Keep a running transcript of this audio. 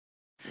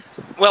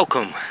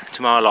Welcome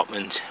to my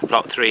allotment,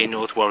 plot 3 in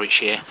North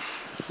Warwickshire.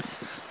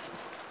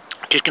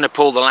 Just going to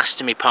pull the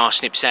last of my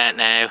parsnips out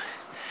now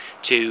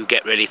to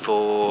get ready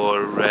for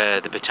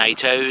the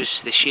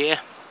potatoes this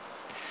year.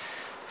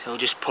 So I'll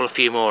just pull a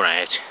few more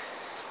out.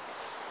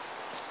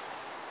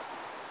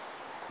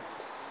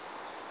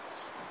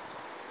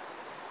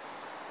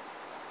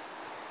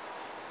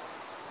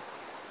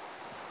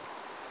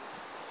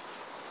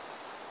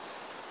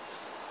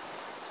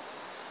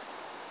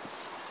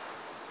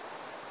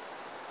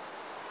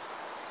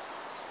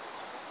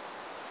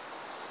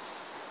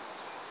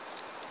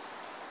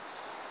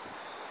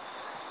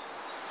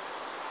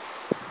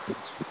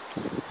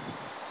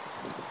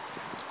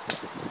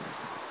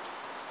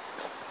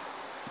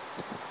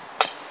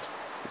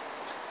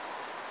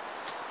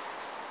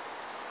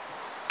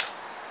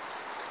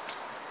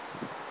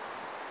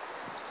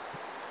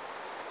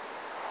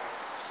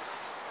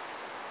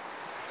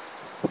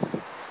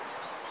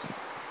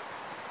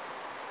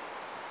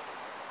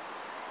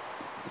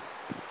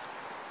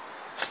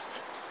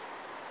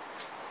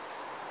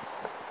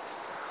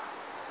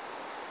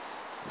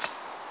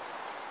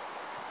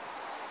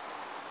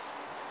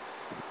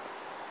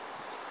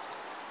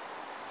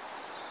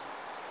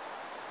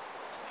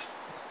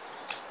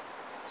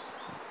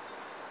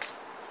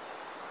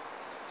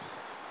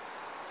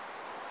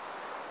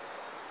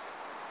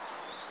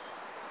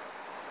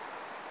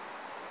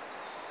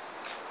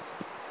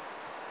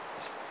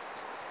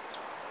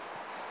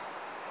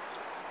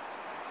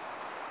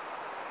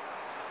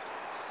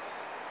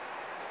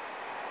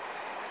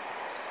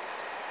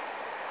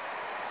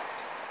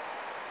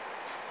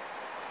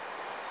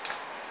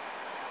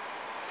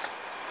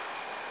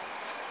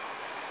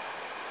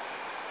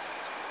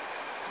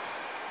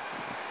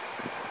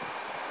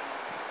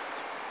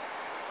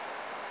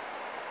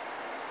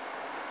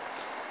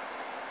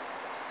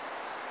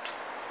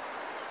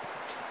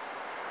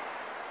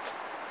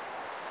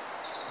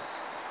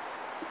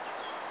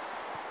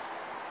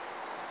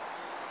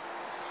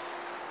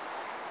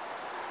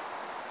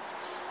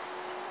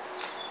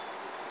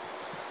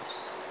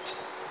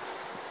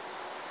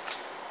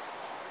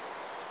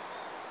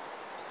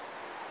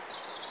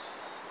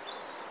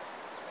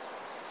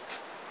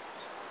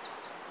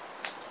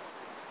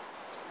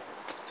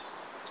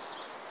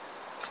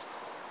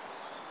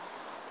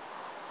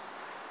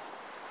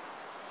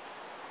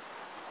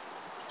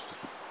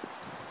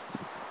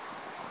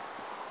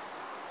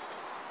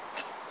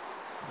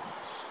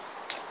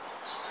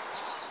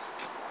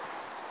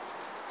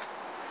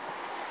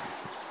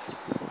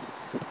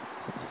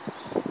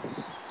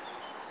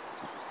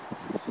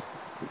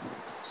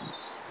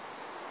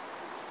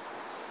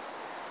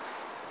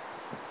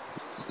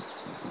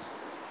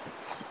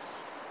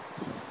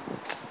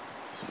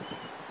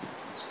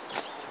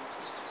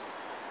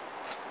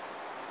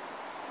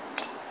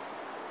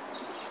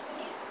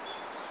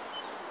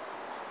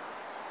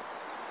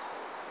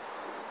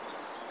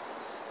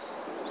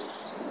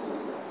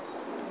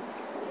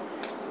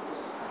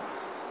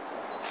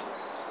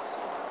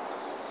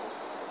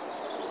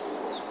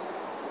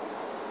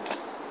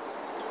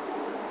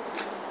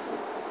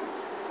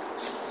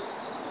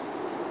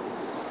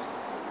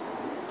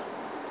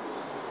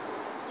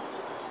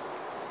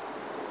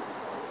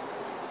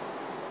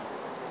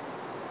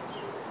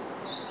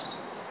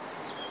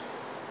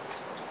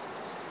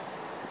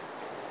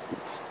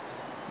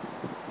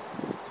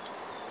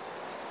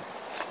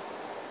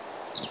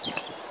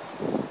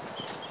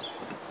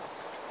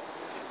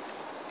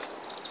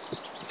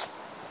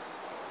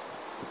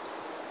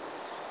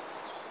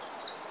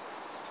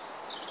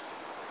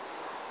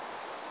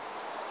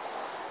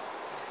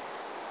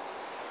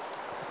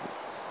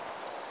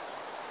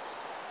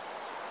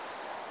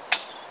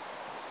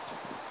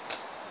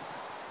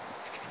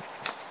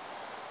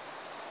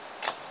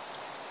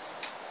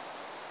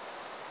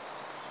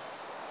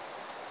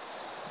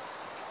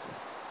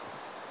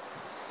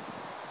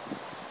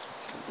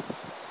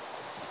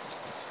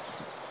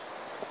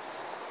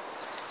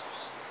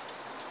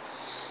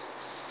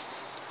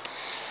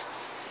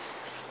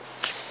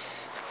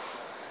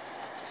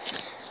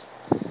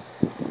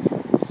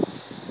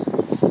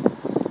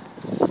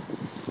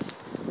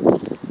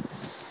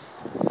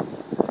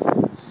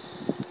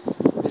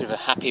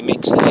 Happy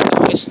mix there,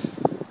 guys.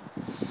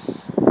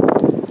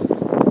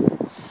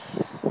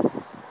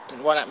 Don't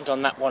know what happened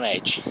on that one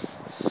edge.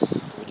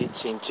 We did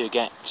seem to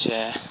get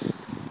some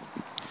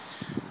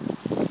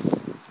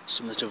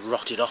that have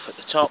rotted off at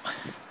the top.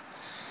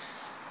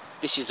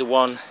 This is the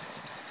one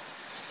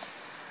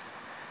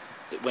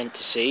that went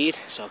to seed,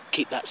 so I'll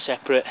keep that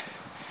separate.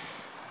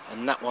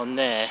 And that one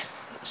there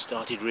that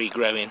started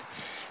regrowing,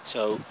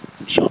 so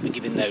I shan't be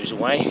giving those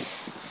away.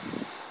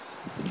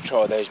 I'll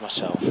try those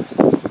myself.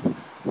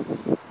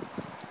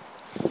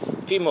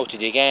 A few more to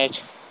dig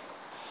out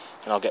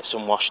and I'll get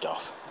some washed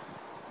off.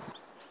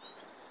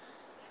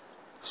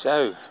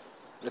 So,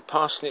 the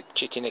parsnip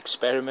chitting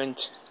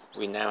experiment,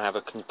 we now have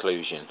a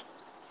conclusion.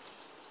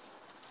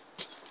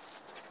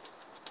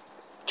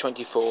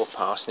 24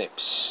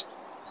 parsnips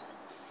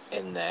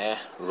in there,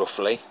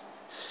 roughly.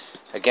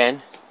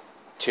 Again,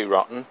 too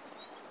rotten,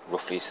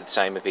 roughly it's the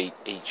same of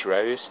each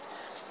rose.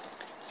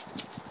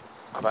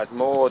 I've had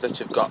more that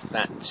have got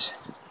that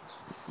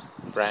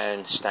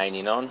brown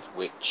staining on,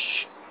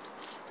 which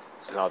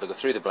I'll either go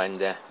through the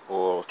blender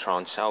or try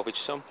and salvage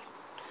some.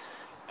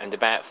 And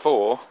about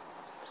 4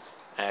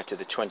 out of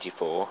the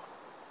 24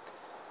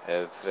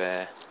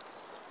 have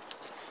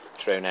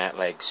thrown out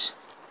legs.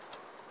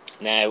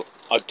 Now,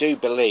 I do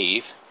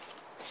believe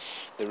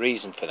the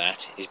reason for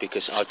that is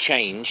because I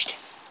changed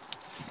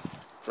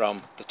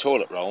from the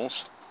toilet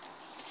rolls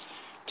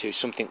to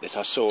something that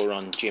I saw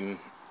on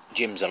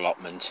Jim's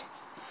allotment.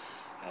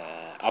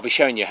 I'll be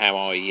showing you how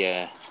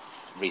I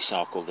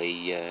recycle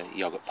the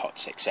yoghurt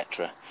pots,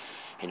 etc.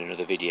 in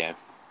another video.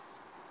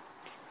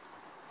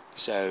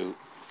 So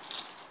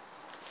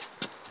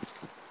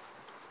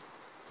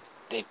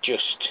they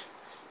just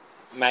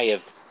may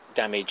have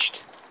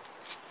damaged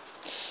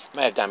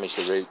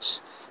the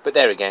roots, but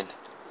there again,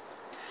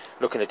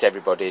 looking at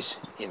everybody's,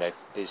 you know,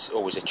 there's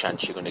always a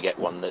chance you're going to get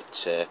one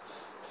that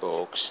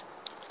forks.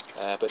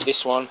 But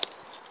this one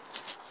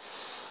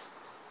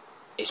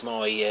is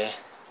my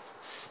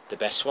the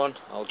best one.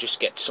 I'll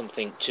just get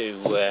something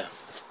to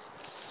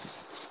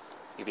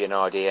give you an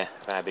idea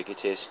of how big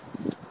it is.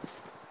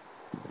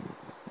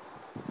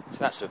 So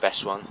that's the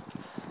best one.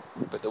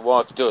 But the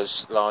wife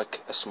does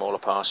like a smaller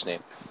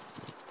parsnip.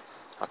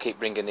 I keep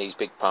bringing these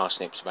big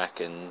parsnips back,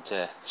 and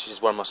she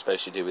says, what am I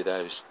supposed to do with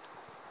those?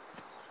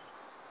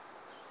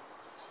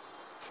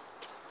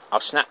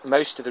 I've snapped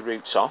most of the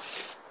roots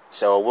off,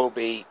 so I will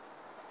be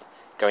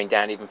going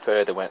down even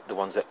further with the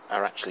ones that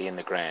are actually in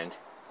the ground.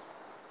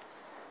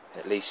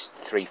 At least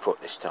 3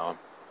 foot this time,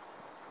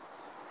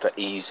 for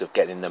ease of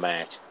getting them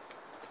out.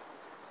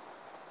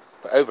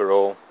 But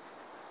overall,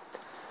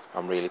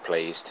 I'm really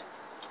pleased.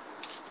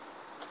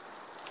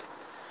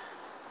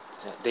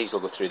 So these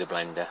will go through the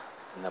blender,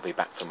 and they'll be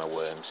back for my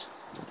worms.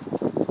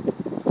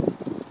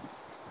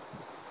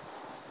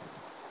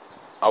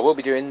 I will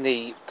be doing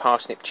the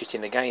parsnip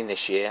chitting again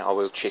this year. I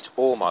will chit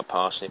all my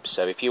parsnips,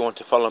 so if you want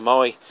to follow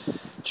my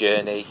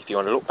journey, if you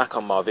want to look back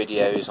on my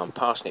videos on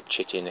parsnip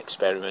chitting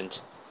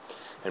experiment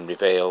and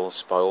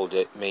reveals, by all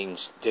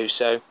means do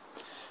so.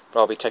 But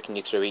I'll be taking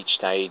you through each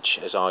stage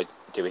as I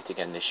do it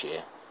again this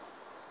year.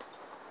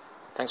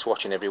 Thanks for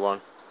watching,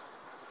 everyone,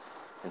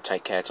 and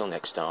take care till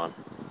next time.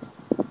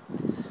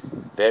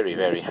 Very,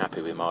 very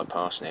happy with my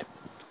parsnip.